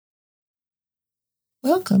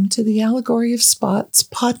Welcome to the Allegory of Spots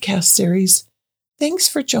podcast series. Thanks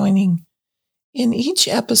for joining. In each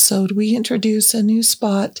episode, we introduce a new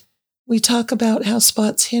spot. We talk about how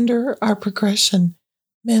spots hinder our progression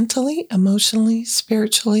mentally, emotionally,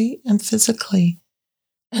 spiritually, and physically,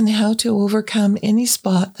 and how to overcome any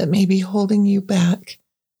spot that may be holding you back.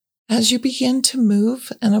 As you begin to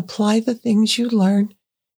move and apply the things you learn,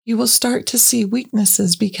 you will start to see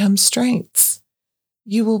weaknesses become strengths.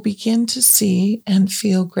 You will begin to see and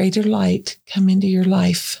feel greater light come into your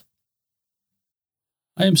life.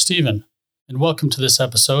 I am Stephen, and welcome to this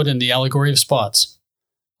episode in the Allegory of Spots.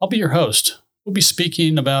 I'll be your host. We'll be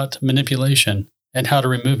speaking about manipulation and how to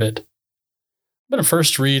remove it. I'm going to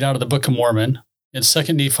first read out of the Book of Mormon in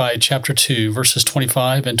 2 Nephi chapter 2, verses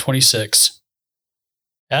 25 and 26.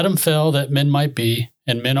 Adam fell that men might be,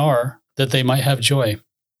 and men are, that they might have joy.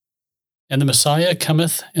 And the Messiah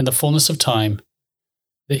cometh in the fullness of time,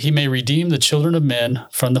 that he may redeem the children of men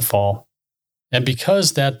from the fall. And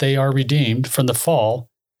because that they are redeemed from the fall,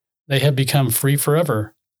 they have become free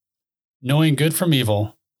forever, knowing good from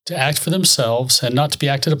evil, to act for themselves and not to be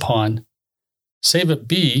acted upon, save it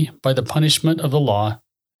be by the punishment of the law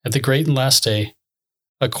at the great and last day,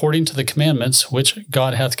 according to the commandments which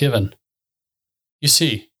God hath given. You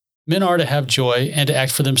see, men are to have joy and to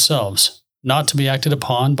act for themselves, not to be acted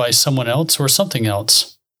upon by someone else or something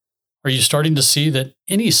else. Are you starting to see that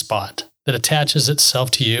any spot that attaches itself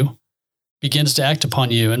to you begins to act upon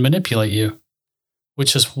you and manipulate you?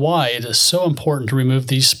 Which is why it is so important to remove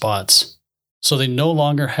these spots, so they no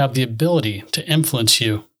longer have the ability to influence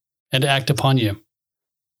you and to act upon you.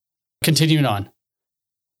 Continuing on.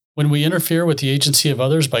 When we interfere with the agency of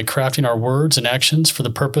others by crafting our words and actions for the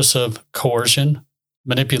purpose of coercion,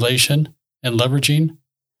 manipulation, and leveraging,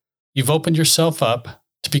 you've opened yourself up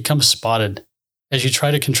to become spotted as you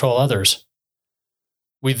try to control others.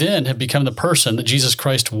 We then have become the person that Jesus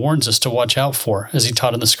Christ warns us to watch out for, as he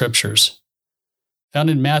taught in the Scriptures. Found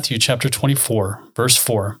in Matthew chapter 24, verse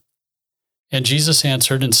 4. And Jesus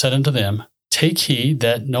answered and said unto them, Take heed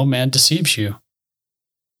that no man deceives you.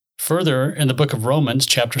 Further, in the book of Romans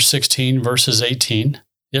chapter 16, verses 18,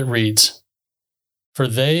 it reads, For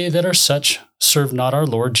they that are such serve not our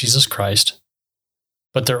Lord Jesus Christ,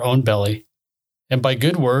 but their own belly, and by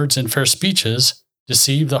good words and fair speeches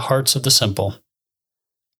deceive the hearts of the simple.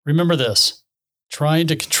 Remember this, trying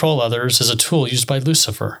to control others is a tool used by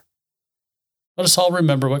Lucifer. Let us all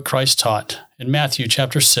remember what Christ taught in Matthew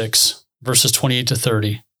chapter 6, verses 28 to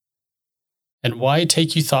 30. And why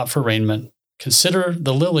take ye thought for raiment? Consider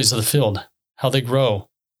the lilies of the field, how they grow.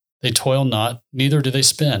 They toil not, neither do they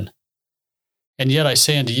spin. And yet I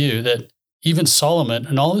say unto you that even Solomon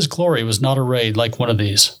in all his glory was not arrayed like one of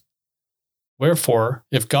these. Wherefore,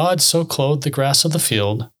 if God so clothe the grass of the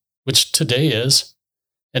field, which today is,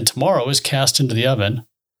 and tomorrow is cast into the oven,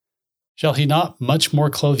 shall he not much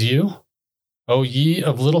more clothe you, O ye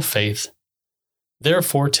of little faith?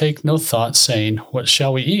 Therefore take no thought, saying, What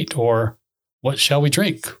shall we eat? Or what shall we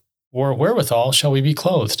drink? Or wherewithal shall we be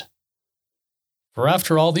clothed? For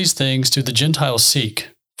after all these things do the Gentiles seek,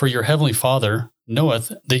 for your heavenly Father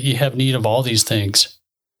knoweth that ye have need of all these things.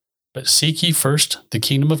 But seek ye first the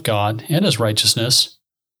kingdom of God and his righteousness,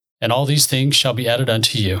 and all these things shall be added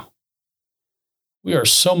unto you. We are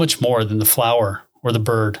so much more than the flower or the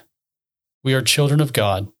bird. We are children of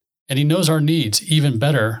God, and he knows our needs even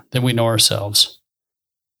better than we know ourselves.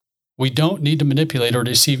 We don't need to manipulate or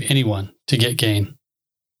deceive anyone to get gain.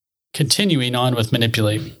 Continuing on with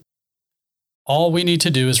manipulate. All we need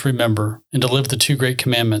to do is remember and to live the two great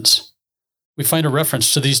commandments. We find a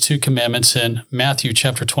reference to these two commandments in Matthew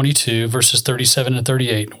chapter 22, verses 37 and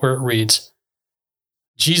 38, where it reads,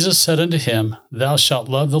 Jesus said unto him, Thou shalt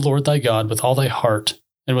love the Lord thy God with all thy heart,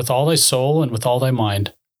 and with all thy soul, and with all thy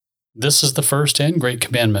mind. This is the first and great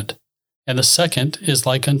commandment, and the second is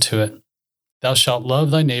like unto it. Thou shalt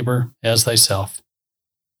love thy neighbor as thyself.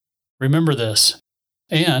 Remember this,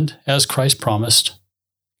 and, as Christ promised,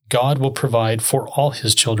 God will provide for all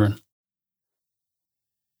his children.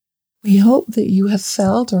 We hope that you have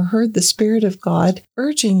felt or heard the Spirit of God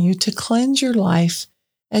urging you to cleanse your life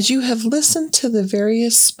as you have listened to the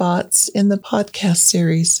various spots in the podcast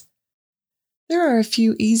series. There are a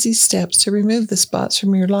few easy steps to remove the spots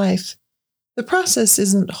from your life. The process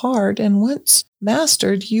isn't hard, and once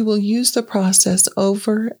mastered, you will use the process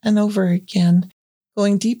over and over again,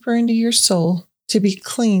 going deeper into your soul to be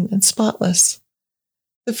clean and spotless.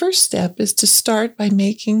 The first step is to start by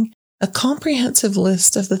making a comprehensive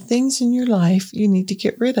list of the things in your life you need to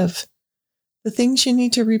get rid of, the things you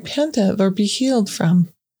need to repent of or be healed from.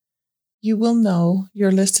 You will know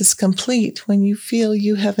your list is complete when you feel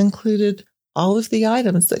you have included all of the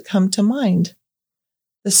items that come to mind.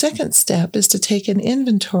 The second step is to take an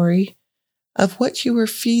inventory of what you are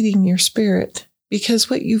feeding your spirit, because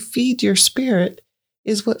what you feed your spirit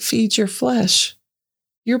is what feeds your flesh.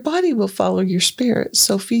 Your body will follow your spirit,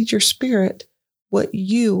 so feed your spirit what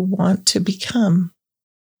you want to become.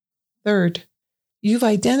 Third, you've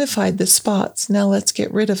identified the spots. Now let's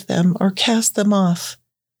get rid of them or cast them off.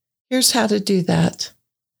 Here's how to do that.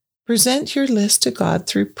 Present your list to God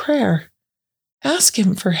through prayer. Ask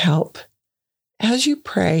Him for help. As you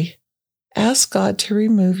pray, ask God to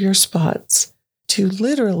remove your spots, to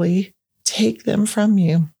literally take them from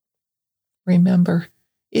you. Remember,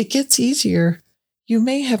 it gets easier. You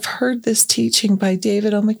may have heard this teaching by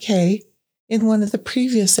David O. McKay in one of the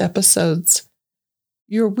previous episodes.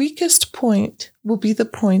 Your weakest point will be the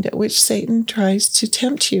point at which Satan tries to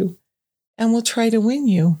tempt you and will try to win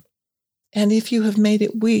you. And if you have made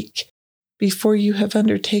it weak before you have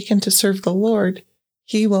undertaken to serve the Lord,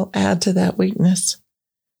 He will add to that weakness.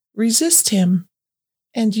 Resist him,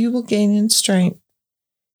 and you will gain in strength.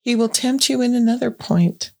 He will tempt you in another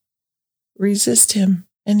point. Resist him,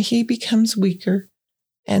 and he becomes weaker,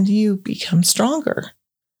 and you become stronger.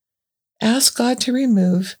 Ask God to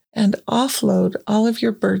remove and offload all of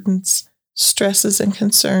your burdens, stresses, and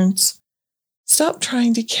concerns. Stop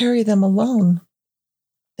trying to carry them alone.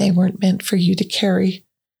 They weren't meant for you to carry.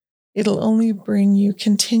 It'll only bring you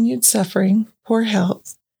continued suffering, poor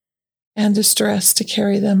health, and distress to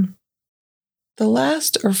carry them. The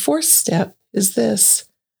last or fourth step is this.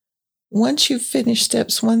 Once you've finished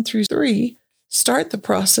steps 1 through 3, start the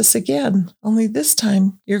process again. Only this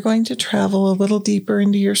time, you're going to travel a little deeper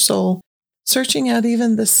into your soul, searching out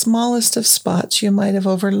even the smallest of spots you might have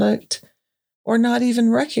overlooked or not even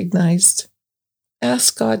recognized.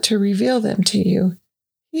 Ask God to reveal them to you.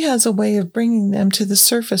 He has a way of bringing them to the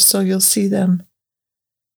surface so you'll see them.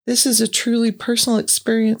 This is a truly personal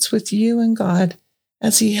experience with you and God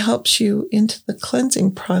as He helps you into the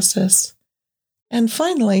cleansing process. And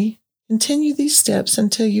finally, continue these steps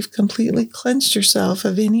until you've completely cleansed yourself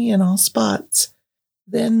of any and all spots.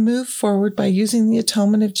 Then move forward by using the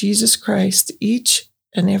atonement of Jesus Christ each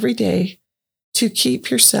and every day to keep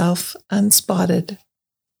yourself unspotted.